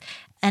triplex.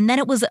 And then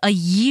it was a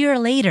year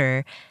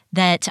later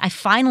that I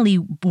finally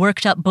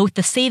worked up both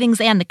the savings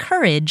and the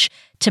courage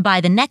to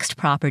buy the next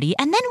property.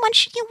 And then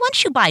once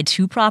you buy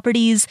 2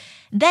 properties,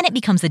 then it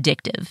becomes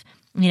addictive,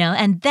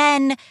 and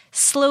then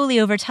slowly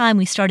over time,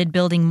 we started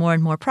building more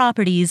and more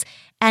properties.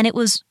 And it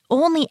was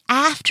only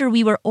after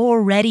we were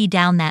already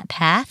down that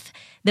path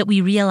that we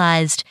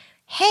realized,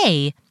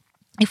 hey,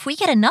 if we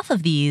get enough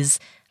of these,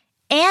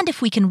 and if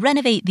we can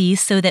renovate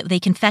these so that they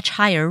can fetch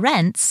higher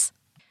rents,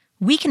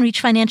 we can reach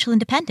financial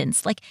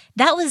independence. Like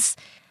that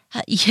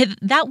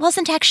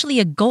wasn't actually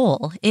a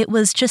goal. It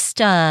was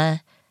just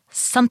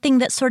something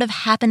that sort of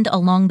happened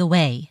along the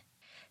way.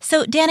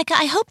 So, Danica,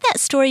 I hope that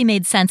story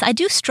made sense. I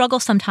do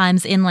struggle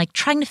sometimes in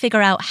trying to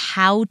figure out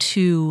how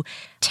to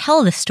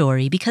tell the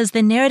story because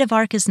the narrative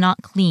arc is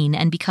not clean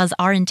and because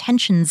our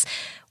intentions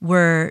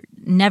were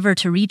never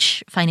to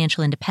reach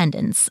financial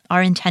independence.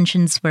 Our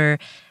intentions were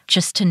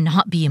just to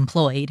not be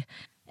employed,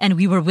 and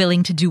we were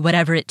willing to do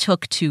whatever it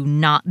took to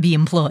not be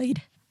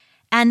employed.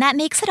 And that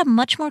makes it a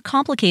much more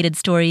complicated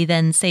story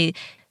than, say,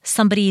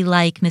 somebody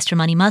like Mr.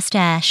 Money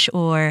Mustache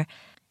or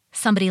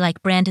somebody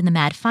like Brandon the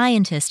Mad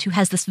Fientist, who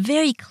has this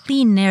very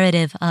clean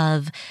narrative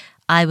of,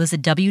 I was a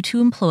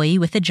W-2 employee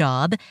with a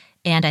job,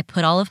 and I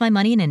put all of my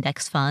money in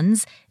index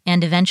funds,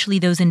 and eventually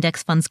those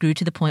index funds grew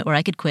to the point where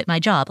I could quit my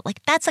job.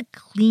 That's a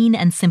clean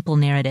and simple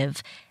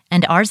narrative,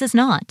 and ours is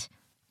not.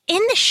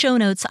 In the show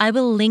notes, I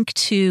will link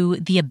to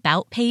the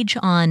About page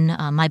on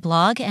my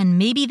blog, and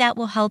maybe that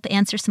will help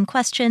answer some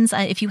questions.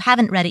 If you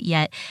haven't read it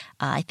yet,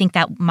 I think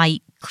that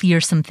might clear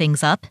some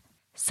things up.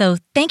 So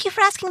thank you for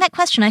asking that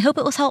question. I hope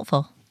it was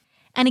helpful.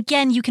 And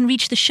again, you can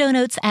reach the show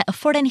notes at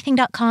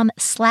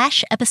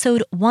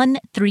affordanything.com/episode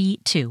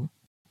 132.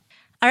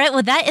 All right,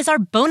 well, that is our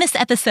bonus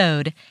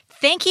episode.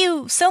 Thank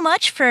you so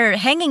much for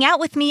hanging out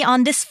with me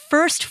on this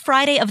first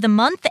Friday of the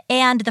month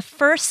and the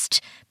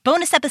first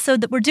bonus episode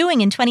that we're doing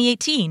in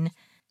 2018.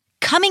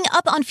 Coming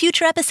up on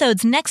future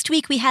episodes, next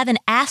week we have an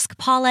Ask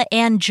Paula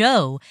and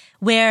Joe,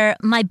 where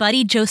my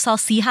buddy Joe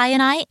Salcihai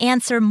and I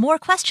answer more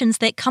questions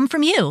that come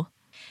from you.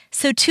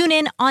 So tune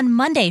in on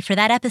Monday for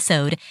that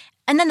episode.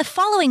 And then the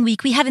following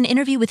week, we have an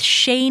interview with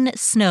Shane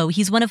Snow.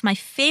 He's one of my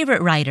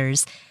favorite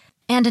writers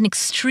and an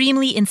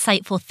extremely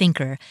insightful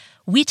thinker.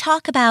 We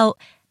talk about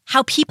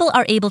how people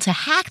are able to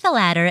hack the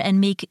ladder and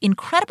make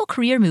incredible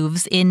career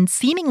moves in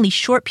seemingly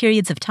short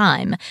periods of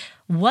time.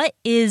 What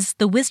is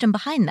the wisdom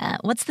behind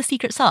that? What's the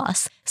secret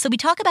sauce? So we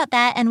talk about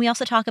that, and we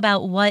also talk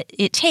about what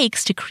it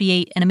takes to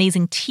create an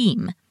amazing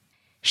team.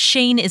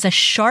 Shane is a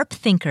sharp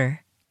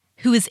thinker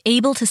who is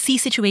able to see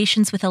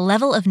situations with a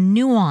level of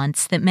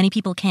nuance that many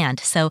people can't.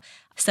 So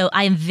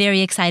I am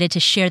very excited to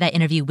share that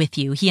interview with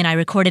you. He and I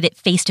recorded it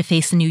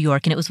face-to-face in New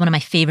York, and it was one of my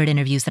favorite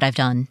interviews that I've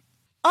done.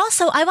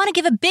 Also, I want to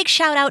give a big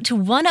shout out to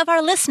one of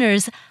our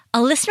listeners,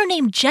 a listener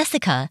named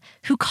Jessica,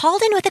 who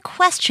called in with a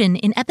question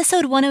in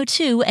episode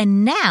 102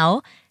 and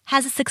now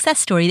has a success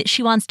story that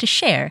she wants to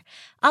share.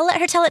 I'll let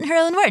her tell it in her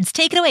own words.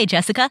 Take it away,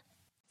 Jessica.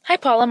 Hi,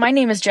 Paula. My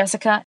name is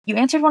Jessica. You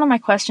answered one of my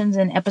questions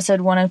in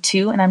episode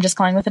 102, and I'm just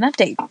calling with an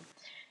update.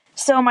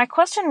 So my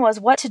question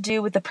was what to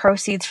do with the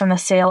proceeds from the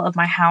sale of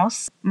my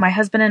house. My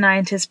husband and I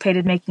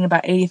anticipated making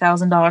about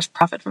 $80,000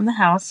 profit from the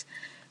house,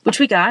 which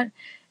we got.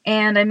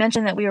 And I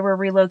mentioned that we were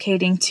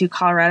relocating to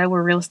Colorado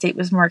where real estate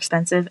was more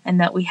expensive and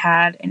that we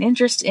had an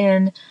interest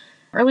in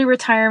early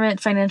retirement,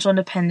 financial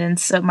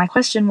independence. So my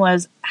question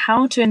was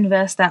how to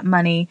invest that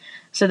money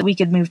so that we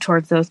could move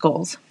towards those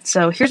goals.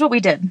 So here's what we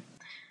did.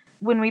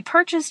 When we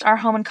purchased our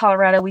home in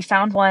Colorado, we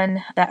found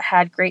one that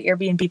had great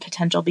Airbnb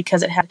potential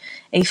because it had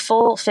a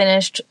full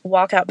finished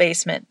walkout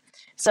basement.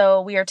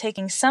 So we are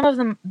taking some of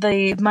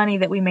the money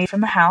that we made from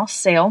the house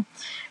sale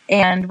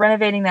and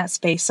renovating that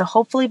space. So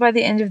hopefully by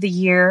the end of the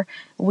year,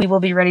 we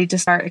will be ready to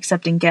start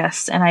accepting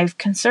guests. And I've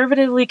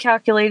conservatively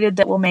calculated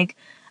that we'll make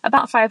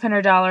about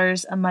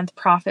 $500 a month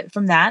profit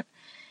from that.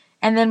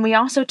 And then we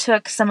also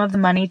took some of the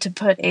money to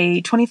put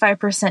a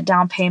 25%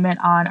 down payment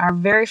on our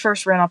very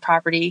first rental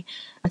property.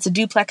 It's a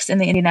duplex in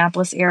the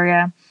Indianapolis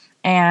area.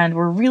 And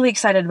we're really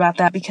excited about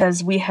that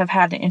because we have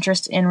had an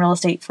interest in real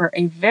estate for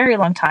a very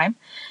long time.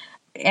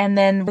 And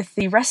then with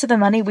the rest of the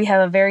money, we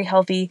have a very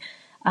healthy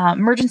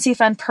emergency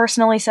fund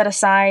personally set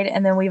aside.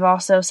 And then we've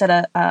also set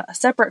a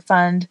separate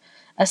fund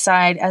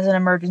aside as an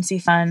emergency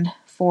fund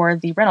for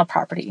the rental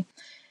property.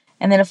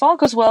 And then if all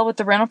goes well with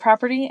the rental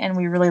property and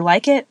we really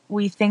like it,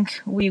 we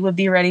think we would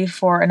be ready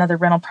for another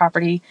rental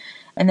property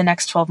in the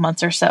next 12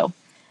 months or so.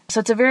 So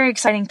it's a very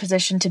exciting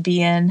position to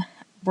be in.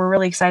 We're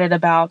really excited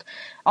about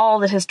all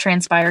that has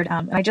transpired.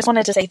 And I just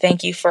wanted to say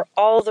thank you for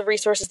all the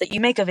resources that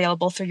you make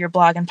available through your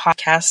blog and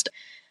podcast.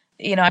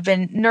 You know, I've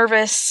been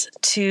nervous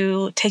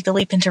to take the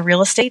leap into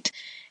real estate,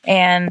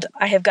 and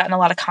I have gotten a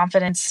lot of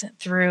confidence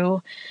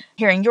through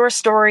hearing your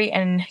story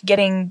and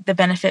getting the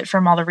benefit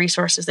from all the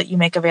resources that you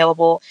make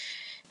available.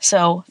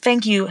 So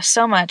thank you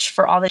so much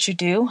for all that you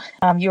do.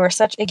 You are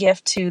such a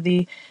gift to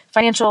the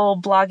financial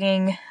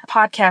blogging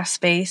podcast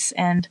space,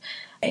 and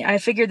I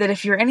figured that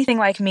if you're anything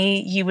like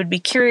me, you would be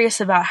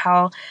curious about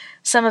how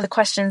some of the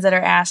questions that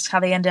are asked, how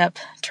they end up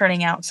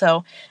turning out.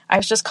 So I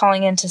was just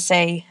calling in to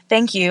say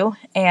thank you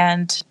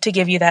and to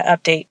give you that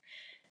update.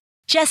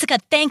 Jessica,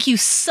 thank you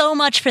so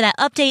much for that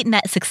update and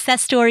that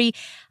success story.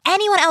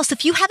 Anyone else,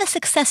 if you have a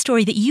success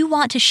story that you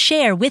want to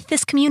share with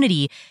this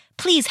community,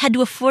 please head to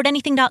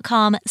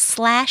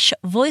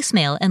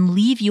affordanything.com/voicemail and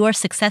leave your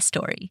success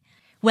story.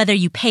 Whether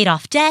you paid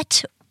off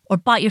debt or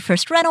bought your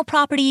first rental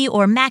property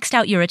or maxed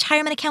out your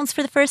retirement accounts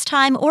for the first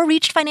time or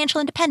reached financial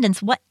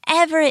independence,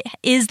 whatever it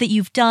is that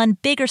you've done,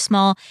 big or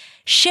small,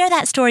 share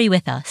that story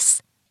with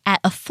us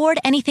at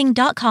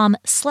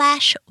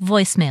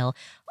affordanything.com/voicemail.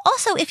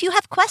 Also, if you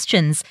have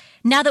questions,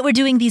 now that we're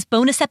doing these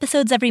bonus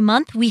episodes every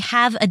month, we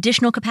have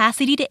additional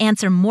capacity to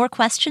answer more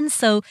questions.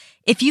 So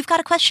if you've got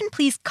a question,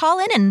 please call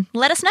in and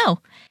let us know.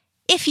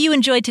 If you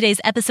enjoyed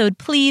today's episode,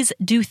 please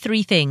do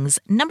 3 things.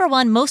 Number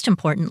 1, most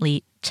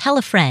importantly, tell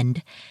a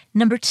friend.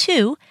 Number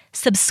 2,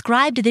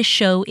 subscribe to this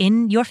show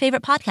in your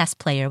favorite podcast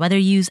player, whether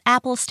you use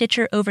Apple,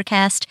 Stitcher,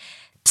 Overcast,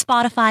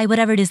 Spotify,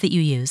 whatever it is that you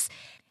use.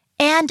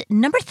 And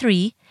number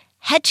 3,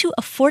 head to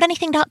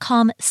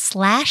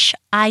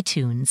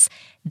affordanything.com/iTunes.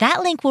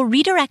 That link will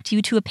redirect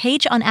you to a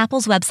page on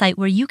Apple's website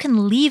where you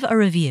can leave a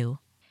review.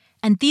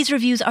 And these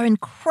reviews are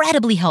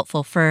incredibly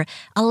helpful for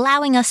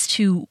allowing us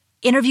to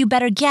interview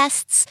better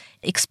guests,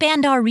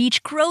 expand our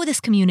reach, grow this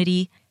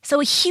community.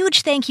 So a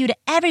huge thank you to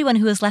everyone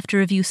who has left a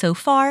review so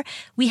far.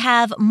 We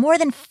have more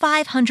than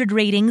 500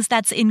 ratings.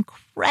 That's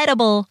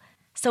incredible.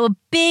 So a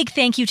big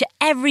thank you to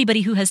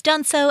everybody who has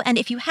done so. And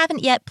if you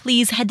haven't yet,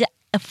 please head to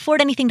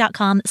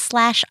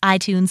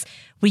affordanything.com/iTunes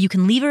where you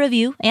can leave a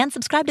review and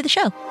subscribe to the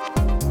show.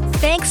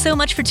 Thanks so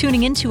much for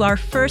tuning in to our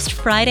first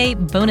Friday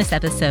bonus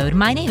episode.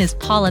 My name is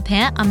Paula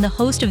Pant. I'm the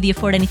host of the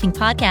Afford Anything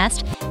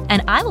podcast,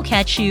 and I will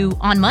catch you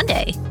on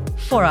Monday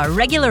for our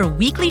regular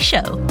weekly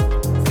show.